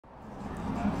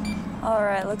All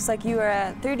right, looks like you are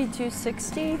at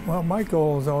 3260. Well, my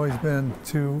goal has always been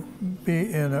to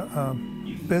be in a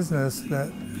business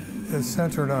that is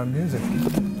centered on music.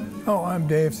 Oh, I'm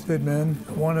Dave Stidman,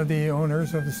 one of the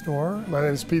owners of the store. My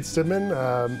name is Pete Stidman.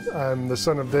 I'm the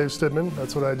son of Dave Stidman.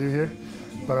 That's what I do here.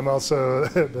 But I'm also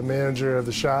the manager of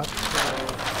the shop.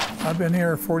 I've been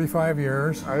here 45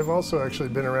 years. I've also actually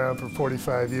been around for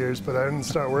 45 years, but I didn't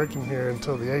start working here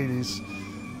until the 80s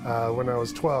when I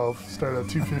was 12. Started at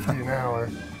 $2.50 an hour.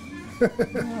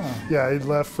 Yeah, I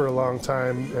left for a long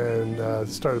time and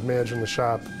started managing the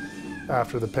shop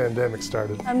after the pandemic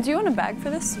started. Do you want a bag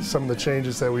for this? Some of the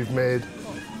changes that we've made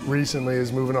recently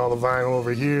is moving all the vinyl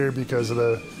over here because of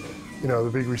the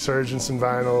big resurgence in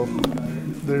vinyl.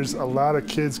 There's a lot of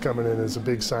kids coming in is a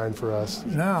big sign for us.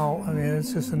 Now, I mean,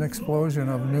 it's just an explosion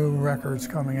of new records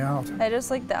coming out. I just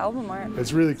like the album art.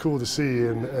 It's really cool to see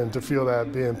and to feel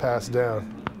that being passed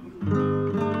down.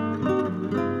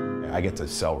 I get to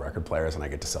sell record players and I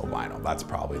get to sell vinyl. That's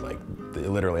probably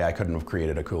literally I couldn't have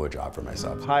created a cooler job for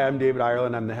myself. Hi, I'm David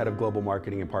Ireland. I'm the head of global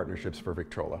marketing and partnerships for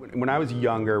Victrola. When I was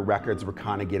younger, records were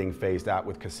kind of getting phased out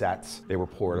with cassettes. They were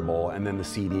portable, and then the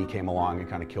CD came along and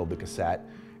kind of killed the cassette.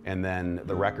 And then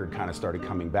the record kind of started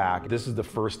coming back. This is the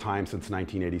first time since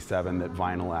 1987 that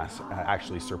vinyl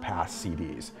actually surpassed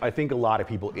CDs. I think a lot of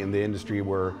people in the industry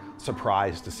were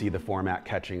surprised to see the format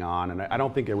catching on, and I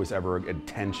don't think there was ever an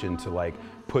intention to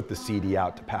put the CD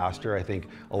out to pasture. I think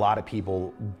a lot of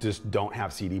people just don't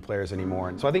have CD players anymore.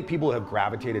 And so I think people have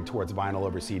gravitated towards vinyl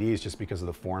over CDs just because of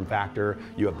the form factor.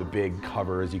 You have the big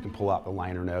covers, you can pull out the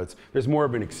liner notes. There's more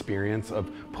of an experience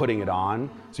of putting it on,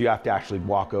 so you have to actually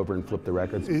walk over and flip the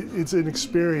records. It's an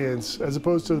experience, as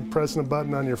opposed to pressing a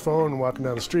button on your phone and walking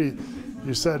down the street.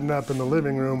 You're setting up in the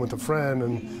living room with a friend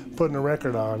and putting a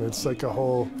record on. It's like it's a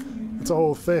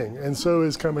whole thing. And so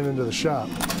is coming into the shop.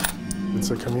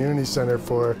 It's a community center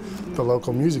for the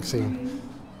local music scene.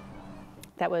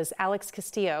 That was Alex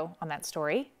Castillo on that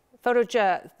story.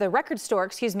 The record store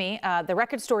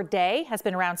day has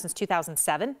been around since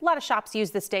 2007. A lot of shops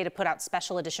use this day to put out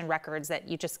special edition records that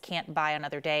you just can't buy on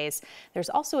other days. There's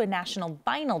also a National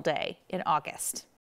Vinyl Day in August.